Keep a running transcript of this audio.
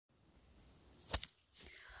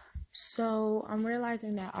So I'm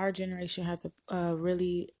realizing that our generation has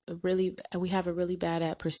we have a really bad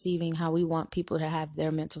at perceiving how we want people to have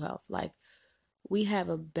their mental health. Like we have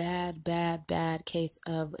a bad case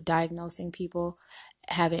of diagnosing people,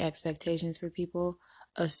 having expectations for people,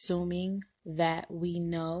 assuming that we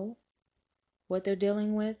know what they're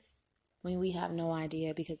dealing with when we have no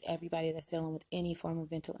idea, because everybody that's dealing with any form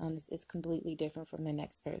of mental illness is completely different from the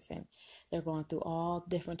next person. They're going through all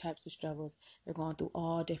different types of struggles. They're going through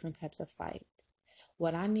all different types of fight.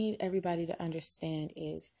 What I need everybody to understand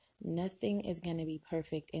is nothing is going to be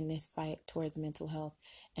perfect in this fight towards mental health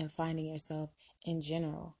and finding yourself in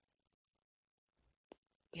general.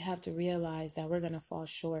 We have to realize that we're going to fall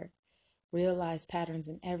short, realize patterns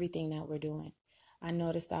in everything that we're doing. I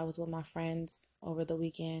noticed I was with my friends over the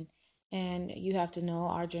weekend, and you have to know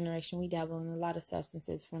our generation, we dabble in a lot of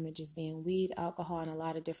substances, from it just being weed, alcohol, and a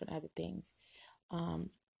lot of different other things. Um,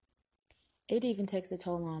 it even takes a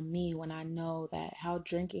toll on me when I know that how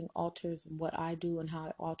drinking alters what I do and how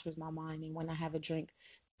it alters my mind. And when I have a drink,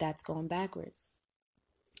 that's going backwards.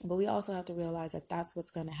 But we also have to realize that that's what's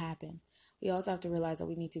going to happen. We also have to realize that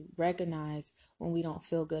we need to recognize when we don't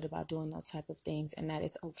feel good about doing those type of things, and that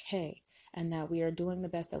it's okay, and that we are doing the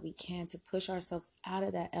best that we can to push ourselves out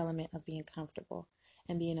of that element of being comfortable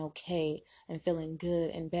and being okay and feeling good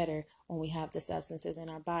and better when we have the substances in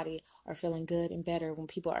our body, or feeling good and better when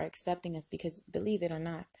people are accepting us. Because believe it or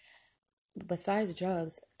not, besides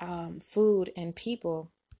drugs, food and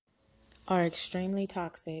people are extremely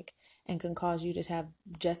toxic and can cause you to have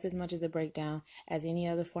just as much as a breakdown as any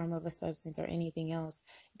other form of a substance or anything else.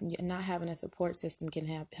 Not having a support system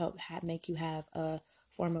can make you have a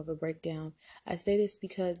form of a breakdown. I say this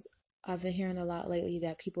because I've been hearing a lot lately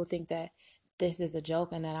that people think that this is a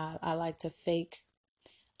joke, and that I like to fake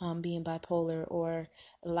being bipolar, or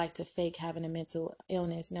like to fake having a mental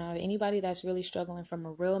illness. Now, anybody that's really struggling from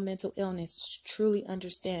a real mental illness truly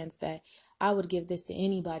understands that I would give this to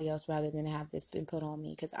anybody else rather than have this been put on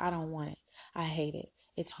me, because I don't want it. I hate it.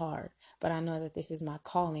 It's hard. But I know that this is my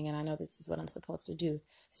calling, and I know this is what I'm supposed to do.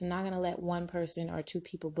 So I'm not going to let one person or two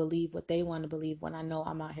people believe what they want to believe when I know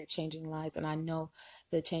I'm out here changing lives, and I know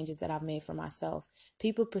the changes that I've made for myself.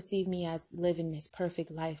 People perceive me as living this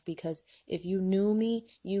perfect life because if you knew me,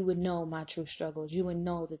 you would know my true struggles. You would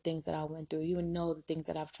know the things that I went through. You would know the things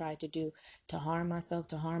that I've tried to do to harm myself,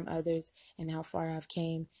 to harm others, and how far I've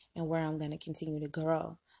came and where I'm going to continue to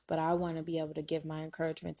grow. But I want to be able to give my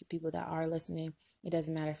encouragement to people that are listening. It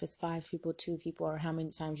doesn't matter if it's 5 people, 2 people, or how many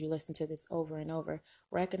times you listen to this over and over.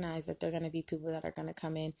 Recognize that there are going to be people that are going to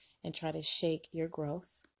come in and try to shake your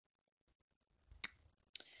growth.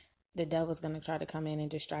 The devil's going to try to come in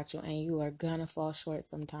and distract you, and you are going to fall short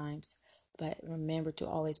sometimes. But remember to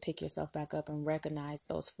always pick yourself back up and recognize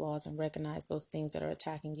those flaws and recognize those things that are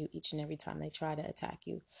attacking you each and every time they try to attack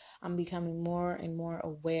you. I'm becoming more and more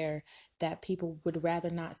aware that people would rather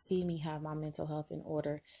not see me have my mental health in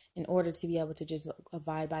order to be able to just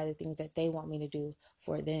abide by the things that they want me to do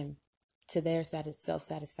for them, to their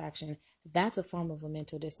self-satisfaction. That's a form of a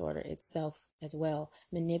mental disorder itself as well.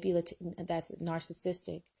 Manipulative, that's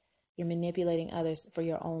narcissistic. You're manipulating others for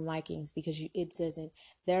your own likings because it doesn't,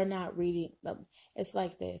 they're not reading. It's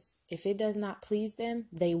like this. If it does not please them,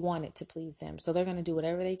 they want it to please them. So they're going to do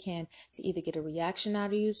whatever they can to either get a reaction out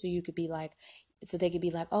of you. So they could be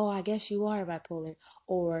like, oh, I guess you are bipolar,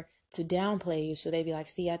 or to downplay you. So they'd be like,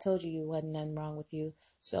 see, I told you wasn't nothing wrong with you.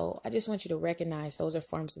 So I just want you to recognize those are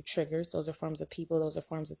forms of triggers. Those are forms of people. Those are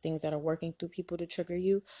forms of things that are working through people to trigger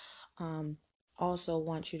you. Also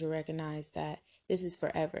want you to recognize that this is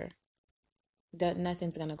forever. That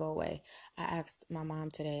nothing's going to go away. I asked my mom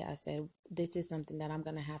today, I said, this is something that I'm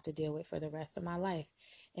going to have to deal with for the rest of my life.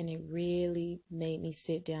 And it really made me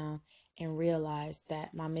sit down and realize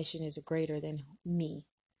that my mission is greater than me.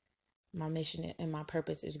 My mission and my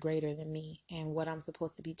purpose is greater than me. And what I'm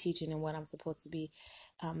supposed to be teaching and what I'm supposed to be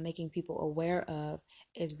making people aware of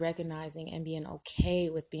is recognizing and being okay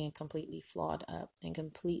with being completely flawed up and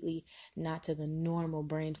completely not to the normal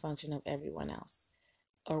brain function of everyone else,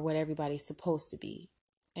 or what everybody's supposed to be.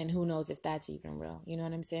 And who knows if that's even real. You know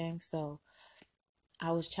what I'm saying? So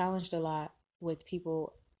I was challenged a lot with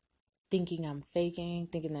people thinking I'm faking,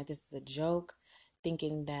 thinking that this is a joke,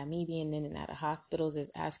 thinking that me being in and out of hospitals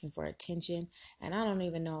is asking for attention. And I don't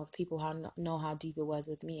even know if people know how deep it was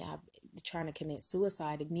with me. I'm trying to commit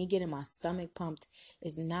suicide. Me getting my stomach pumped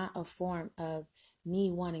is not a form of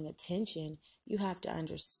me wanting attention. You have to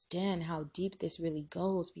understand how deep this really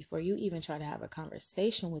goes before you even try to have a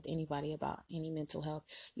conversation with anybody about any mental health.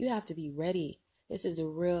 You have to be ready. This is a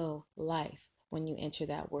real life when you enter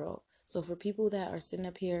that world. So for people that are sitting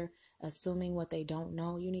up here assuming what they don't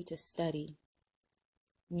know, you need to study.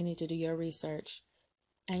 You need to do your research.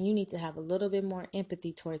 And you need to have a little bit more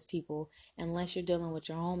empathy towards people unless you're dealing with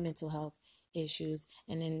your own mental health issues.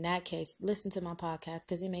 And in that case, listen to my podcast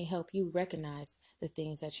because it may help you recognize the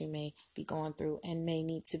things that you may be going through and may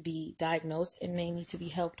need to be diagnosed and may need to be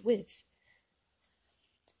helped with.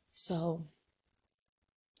 So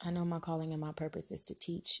I know my calling and my purpose is to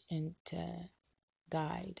teach and to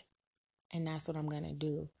guide. And that's what I'm going to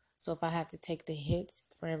do. So if I have to take the hits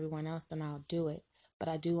for everyone else, then I'll do it. But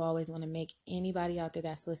I do always want to make anybody out there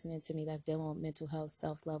that's listening to me that's dealing with mental health,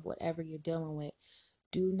 self-love, whatever you're dealing with,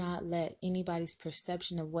 do not let anybody's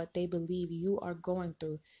perception of what they believe you are going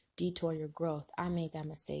through detour your growth. I made that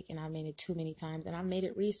mistake and I made it too many times and I made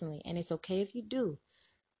it recently. And it's okay if you do,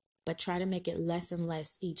 but try to make it less and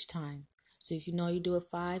less each time. So if you know you do it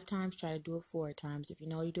 5 times, try to do it 4 times. If you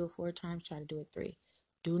know you do it 4 times, try to do it 3.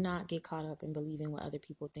 Do not get caught up in believing what other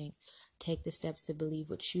people think. Take the steps to believe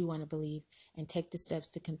what you want to believe and take the steps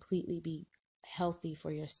to completely be healthy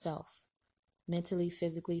for yourself. Mentally,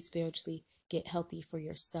 physically, spiritually, get healthy for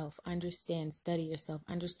yourself. Understand, study yourself,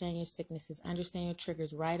 understand your sicknesses, understand your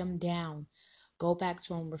triggers, write them down. Go back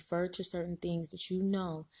to them, refer to certain things that you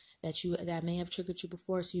know that may have triggered you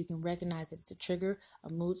before so you can recognize that it's a trigger,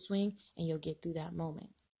 a mood swing, and you'll get through that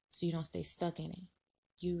moment so you don't stay stuck in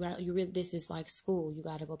it. This is like school. You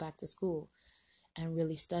got to go back to school and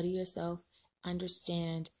really study yourself,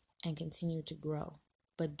 understand, and continue to grow.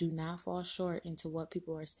 But do not fall short into what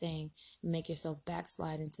people are saying and make yourself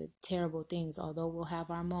backslide into terrible things, although we'll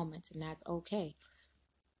have our moments, and that's okay.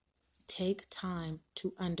 Take time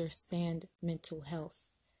to understand mental health.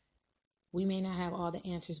 We may not have all the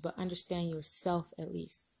answers, but understand yourself at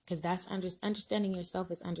least, because that's understanding yourself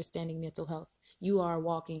is understanding mental health. You are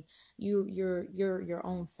walking you're your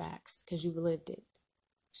own facts because you've lived it.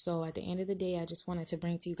 So at the end of the day, I just wanted to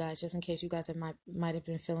bring to you guys, just in case you guys might have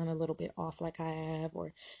been feeling a little bit off like I have,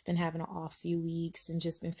 or been having an off few weeks and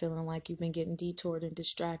just been feeling like you've been getting detoured and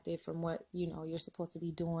distracted from what you're supposed to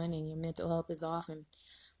be doing, and your mental health is off, and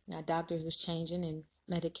now doctors is changing and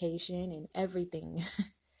medication and everything.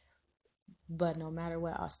 But no matter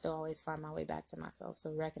what, I'll still always find my way back to myself.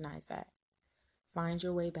 So recognize that. Find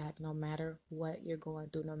your way back no matter what you're going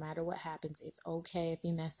through, no matter what happens. It's okay if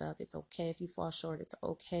you mess up. It's okay if you fall short. It's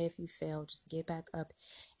okay if you fail. Just get back up.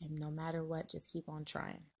 And no matter what, just keep on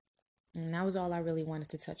trying. And that was all I really wanted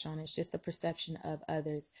to touch on. It's just the perception of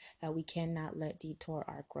others that we cannot let detour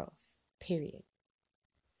our growth. Period.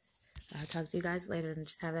 I'll talk to you guys later, and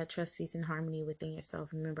just have that trust, peace, and harmony within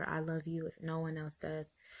yourself. Remember, I love you if no one else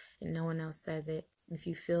does and no one else says it. If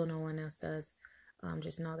you feel no one else does,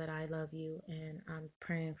 just know that I love you and I'm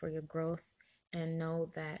praying for your growth, and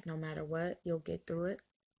know that no matter what, you'll get through it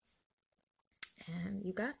and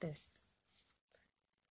you got this.